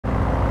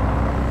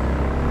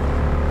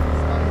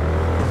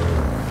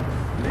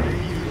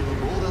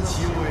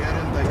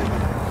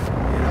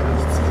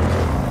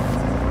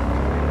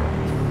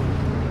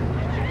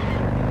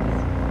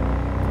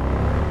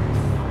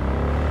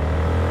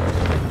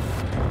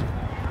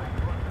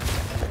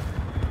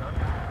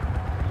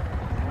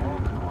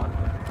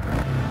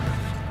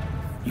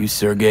You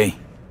Sergei?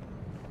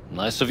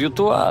 Nice of you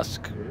to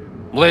ask.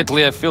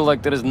 Lately, I feel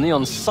like there is a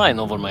neon sign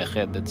over my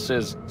head that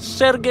says,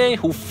 Sergei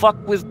who fuck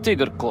with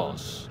tiger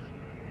claws.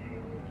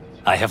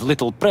 I have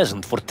little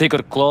present for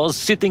tiger claws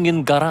sitting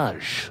in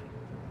garage.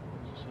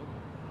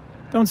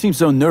 Don't seem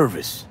so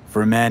nervous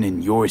for a man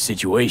in your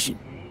situation.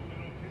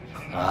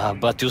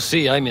 But you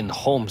see, I'm in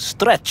home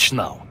stretch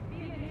now.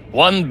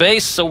 One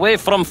base away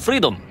from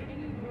freedom.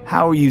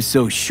 How are you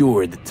so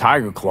sure the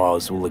Tiger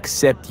Claws will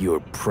accept your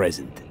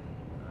present?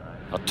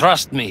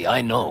 Trust me,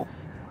 I know.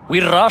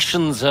 We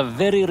Russians have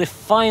very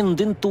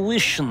refined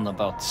intuition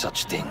about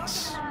such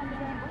things.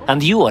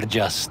 And you are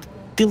just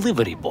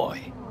delivery boy.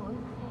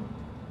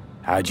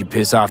 How'd you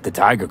piss off the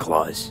Tiger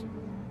Claws?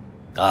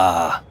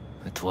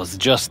 It was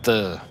just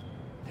a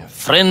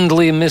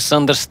friendly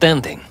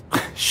misunderstanding.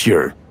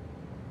 Sure.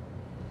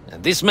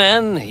 This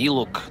man, he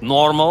look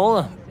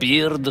normal,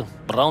 beard,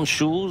 brown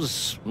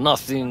shoes,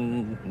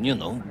 nothing, you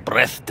know,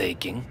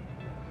 breathtaking.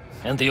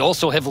 And they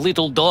also have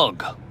little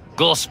dog,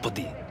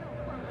 Господи.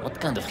 What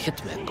kind of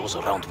hitman goes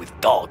around with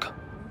dog?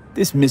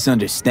 This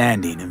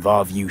misunderstanding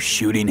involved you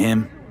shooting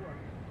him?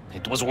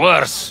 It was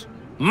worse.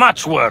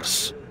 Much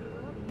worse.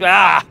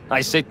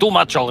 I say too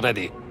much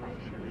already.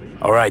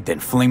 All right then,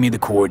 fling me the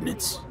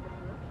coordinates.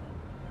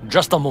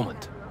 Just a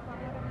moment.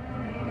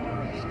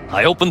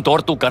 I opened door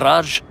to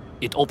garage.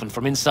 It opened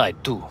from inside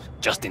too,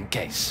 just in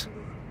case.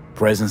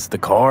 Presence the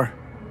car?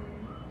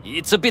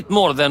 It's a bit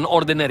more than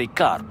ordinary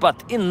car,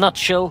 but in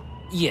nutshell,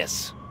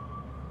 yes.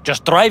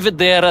 Just drive it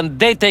there and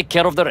they take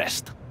care of the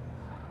rest.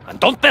 And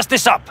don't mess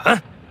this up,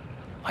 huh?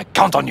 I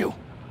count on you.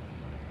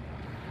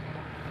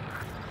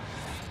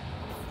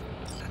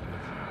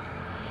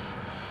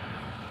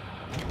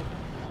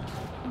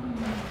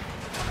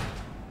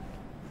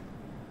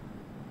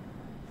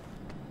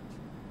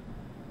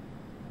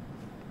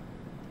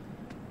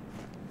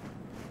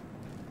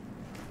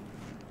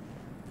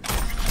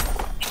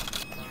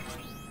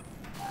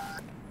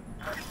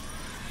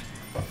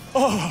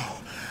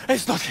 Oh,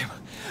 it's not him.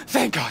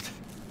 Thank God.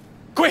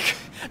 Quick,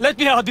 let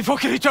me out before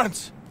he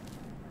returns.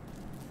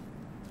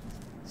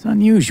 It's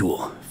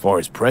unusual, as far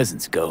as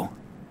presents go.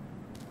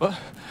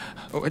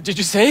 What did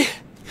you say?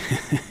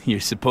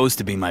 You're supposed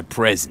to be my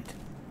present.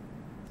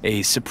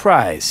 A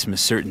surprise from a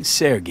certain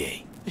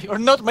Sergei. You're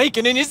not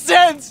making any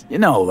sense! You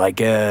know, like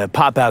a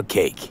pop-out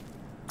cake.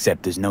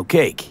 Except there's no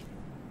cake.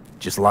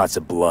 Just lots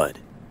of blood.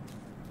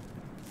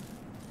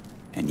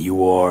 And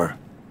you are...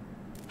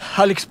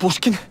 Alex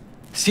Pushkin,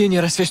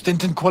 Senior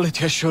Assistant in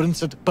Quality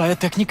Assurance at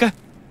Biotechnica.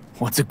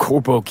 What's a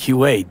Corpo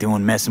QA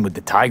doing messing with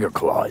the Tiger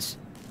Claws?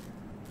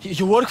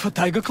 You work for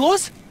Tiger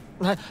Claws?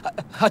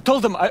 I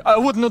told them I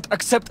would not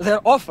accept their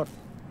offer.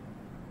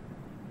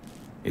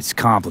 It's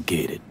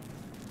complicated.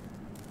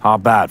 How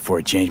about before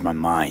I change my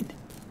mind?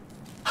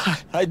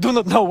 I do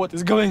not know what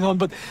is going on,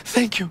 but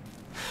thank you.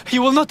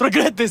 You will not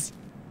regret this.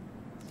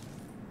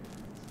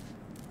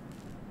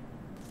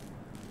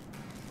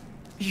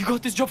 You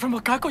got this job from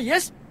Makako,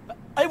 yes?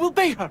 I will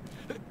pay her.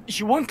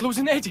 She won't lose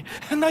an 80,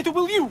 and neither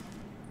will you.